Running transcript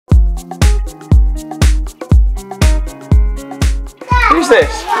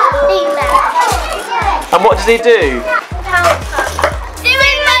this? And what does he do?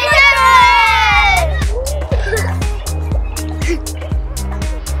 Doing my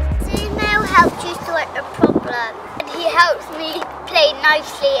Sumo helps you sort a problem. And he helps me play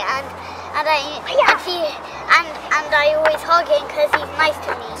nicely and I always hug him because he's nice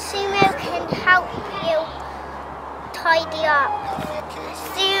to me. Sumo can help you tidy up.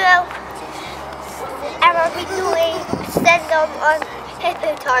 Sumo and I'll be doing send them on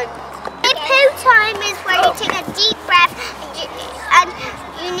hippo time. Hippo time is where you take a deep breath and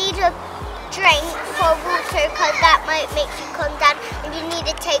you need a drink for water because that might make you calm down and you need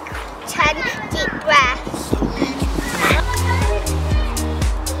to take 10 deep breaths.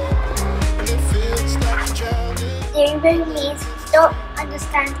 Sumo means stop,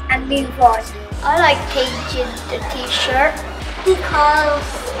 understand and move on. I like changing the t-shirt because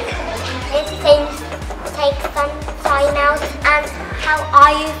it seems to take some time out and how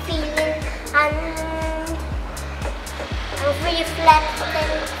are you feeling and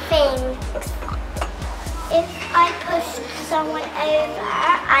reflecting things. If I push someone over,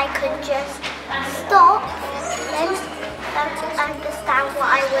 I could just stop and understand what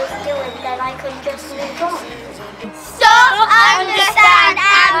I was doing, then I could just move on. Stop, understand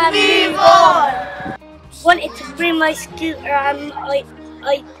and move on! Wanted to bring my scooter and I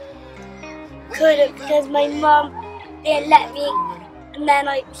couldn't because my mum didn't let me, and then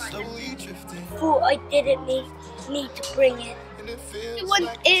I thought I didn't need to bring it. I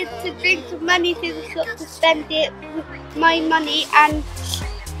wanted to bring some money to the shop to spend it with my money and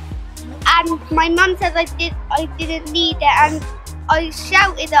my mum said I didn't need it and I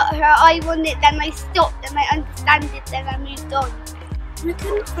shouted at her I want it, then I stopped and I understand it, then I moved on. I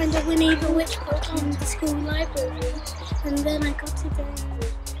couldn't find a Winnie the Witch book in the school library and then I got it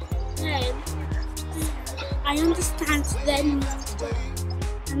then I understand then moved on.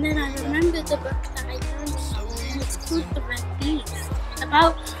 And then I remembered the book that I learned and it's called The Red Beast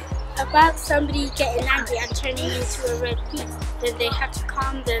about somebody getting angry and turning into a red beast. Then they have to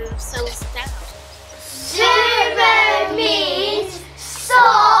calm themselves down. Sumo means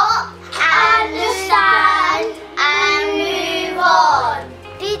stop, understand and move on.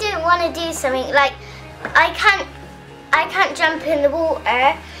 If you don't want to do something like I can't jump in the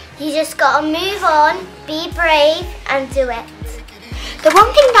water, you just gotta move on, be brave and do it. The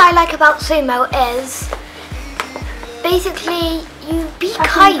one thing that I like about sumo is basically you be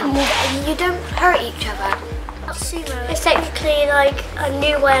kind and you don't hurt each other. Sumo is technically like a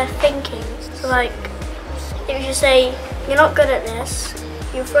new way of thinking. So like if you say you're not good at this,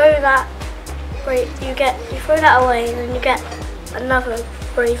 you throw that away and then you get another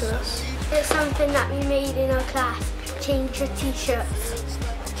braveness. It's something that we made in our class, change your t-shirts.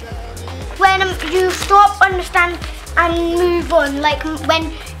 When you stop, understand and move on, like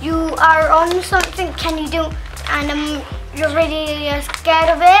when you are on something and you don't, and you're really scared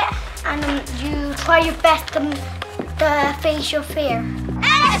of it, and you try your best to face your fear.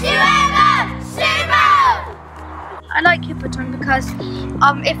 SUMO4Schools! I like hippo time because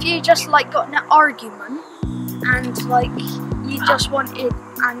if you just like got in an argument and like you just wanted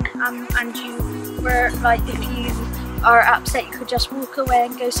and you were like if you are upset you could just walk away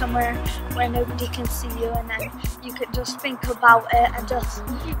and go somewhere where nobody can see you and then you could just think about it and just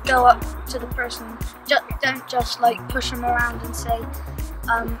go up to the person. Don't just like push them around and say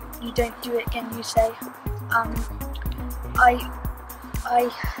you don't do it again. You say I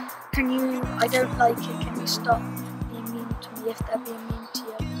don't like it, can you stop being mean to me if they're being mean to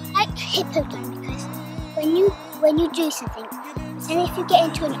you? I like hippo time because when you do something, and if you get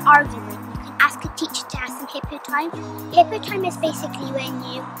into an argument, you can ask a teacher to have some hippo time. Hippo time is basically when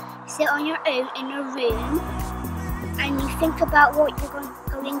you sit on your own in a room and you think about what you're going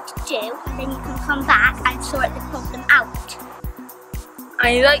to do, and then you can come back and sort the problem out.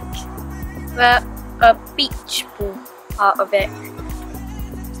 I like the beach ball part of it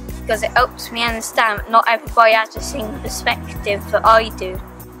because it helps me understand not everybody has the same perspective that I do.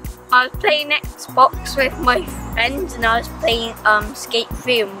 I was playing Xbox with my friends and I was playing Skate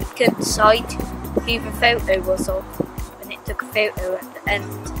 3 and we couldn't decide who the photo was of and it took a photo at the end.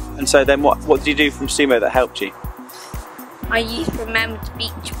 And so then what did you do from sumo that helped you? I used Remember the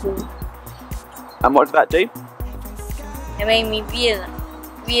Beach Ball. And what did that do? It made me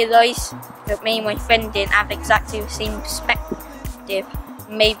realise that me and my friend didn't have exactly the same perspective.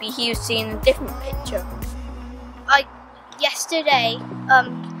 Maybe he was seeing a different picture. Yesterday,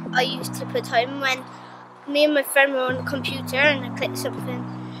 I used to put time when me and my friend were on the computer and I clicked something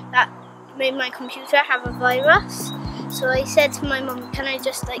that made my computer have a virus. So I said to my mum, can I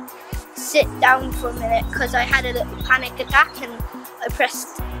just like sit down for a minute because I had a little panic attack and I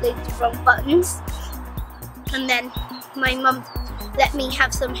pressed the wrong buttons, and then my mum let me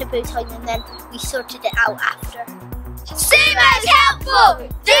have some hippo time, and then we sorted it out after. Sumo's helpful!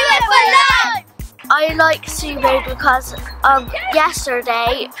 Do it for life! I like sumo because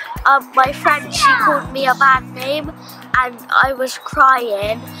yesterday my friend, she called me a bad name and I was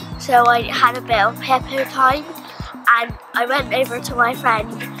crying, so I had a bit of hippo time, and I went over to my friend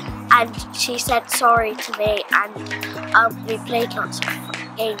and she said sorry to me, and we played lots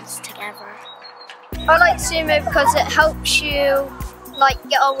of games together. I like sumo because it helps you like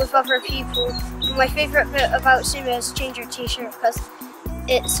get on with other people. My favourite bit about sumo is change your t-shirt, because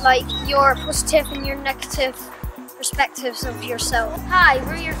it's like your positive and your negative perspectives of yourself. Hi,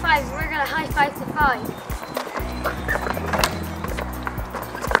 we're year 5 and we're gonna high five the 5.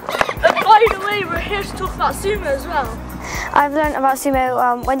 And by the way, we're here to talk about sumo as well. I've learned about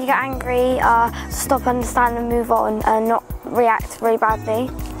sumo when you get angry, stop, understand and move on and not react really badly.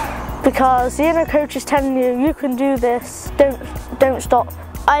 Because the inner coach is telling you, you can do this, don't stop.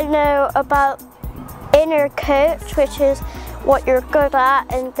 I know about inner coach, which is what you're good at,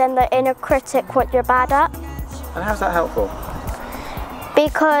 and then the inner critic, what you're bad at. And how's that helpful?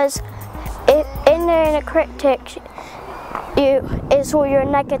 Because in the inner critic, it's all your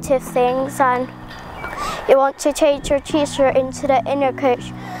negative things, and you want to change your t-shirt into the inner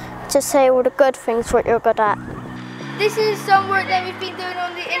coach to say all the good things what you're good at. This is some work that we've been doing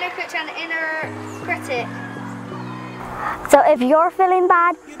on the inner coach and the inner critic. So if you're feeling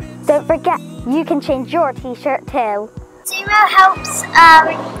bad, don't forget, you can change your t-shirt too. Sumo helps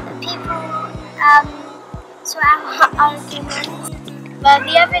people sort out arguments. Well,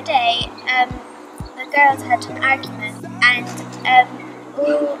 the other day, the girls had an argument, and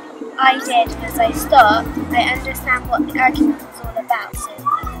all I did was I stopped, I understand what the argument was all about, so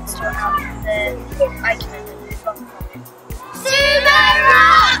I can sort out the argument and move on from it. Sumo!